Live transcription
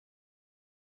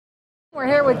We're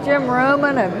here with Jim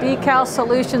Roman of Decal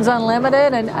Solutions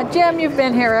Unlimited, and Jim, you've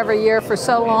been here every year for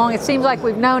so long. It seems like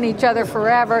we've known each other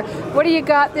forever. What do you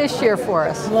got this year for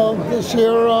us? Well, this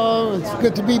year it's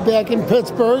good to be back in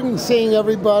Pittsburgh and seeing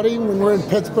everybody. When we're in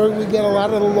Pittsburgh, we get a lot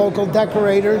of the local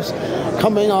decorators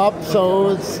coming up,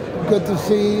 so it's good to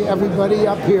see everybody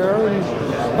up here.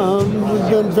 And we've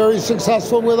been very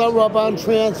successful with our rub-on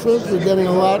transfers. We're getting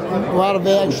a lot of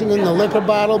action in the liquor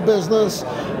bottle business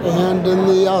and in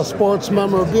the sports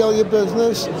memorabilia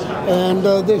business. And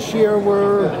this year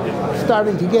we're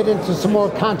starting to get into some more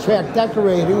contract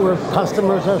decorating where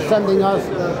customers are sending us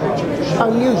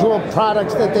unusual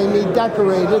products that they need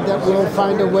decorated that we'll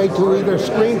find a way to either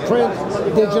screen print,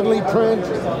 digitally print,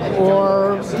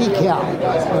 or decal.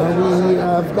 We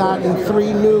have gotten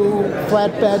 3 new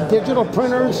flatbed digital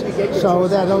printers, so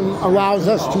that allows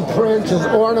us to print as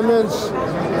ornaments,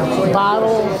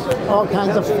 bottles, all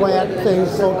kinds of flat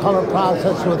things, full color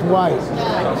process with white.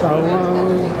 So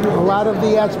a lot of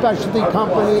the ad specialty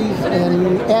companies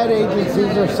and ad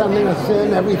agencies are sending us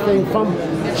in everything from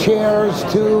chairs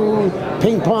to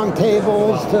ping pong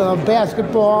tables to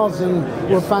basketballs, and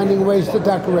we're finding ways to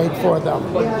decorate for them.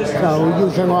 So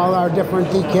using all our different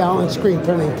decal and screen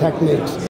printing techniques.